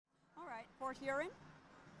Port Huron?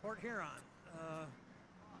 Port Huron.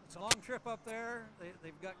 It's a long trip up there.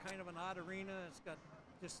 They've got kind of an odd arena. It's got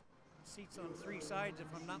just seats on three sides, if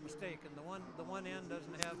I'm not mistaken. The one end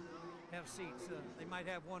doesn't have seats. They might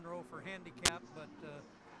have one row for handicap, but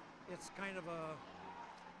it's kind of a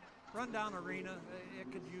rundown arena.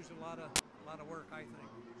 It could use a lot of work, I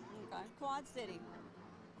think. Okay. Quad City.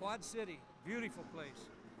 Quad City, beautiful place.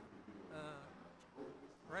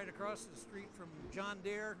 Right across the street from John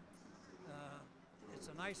Deere. It's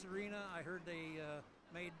a nice arena. I heard they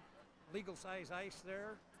made legal size ice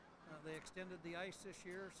there. They extended the ice this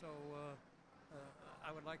year, so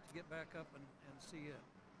I would like to get back up and see it.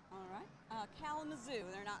 All right. Kalamazoo,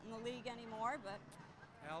 they're not in the league anymore, but...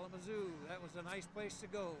 Kalamazoo, that was a nice place to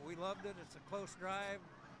go. We loved it. It's a close drive,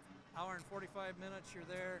 hour and 45 minutes, you're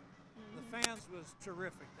there. The fans was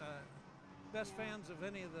terrific. Best fans of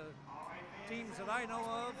any of the teams that I know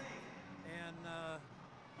of, and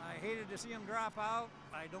I hated to see them drop out.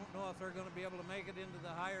 I don't know if they're going to be able to make it into the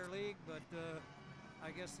higher league, but I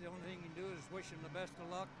guess the only thing you can do is wish them the best of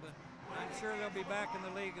luck, but I'm sure they'll be back in the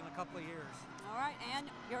league in a couple of years. All right, and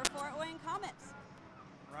your Fort Wayne Comets.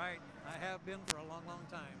 Right, I have been for a long, long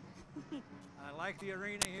time. I like the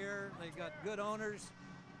arena here. They've got good owners,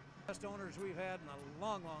 best owners we've had in a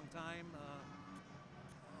long, long time.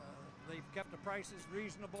 They've kept the prices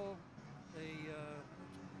reasonable. They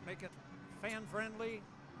make it fan-friendly,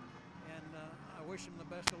 and I wish them the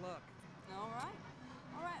best of luck. All right.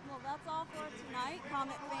 All right, well, that's all for tonight,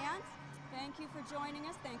 Comet fans. Thank you for joining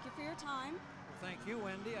us. Thank you for your time. Well, thank you,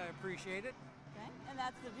 Wendy. I appreciate it. Okay, and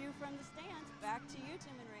that's the view from the stands. Back to you,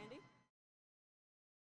 Tim and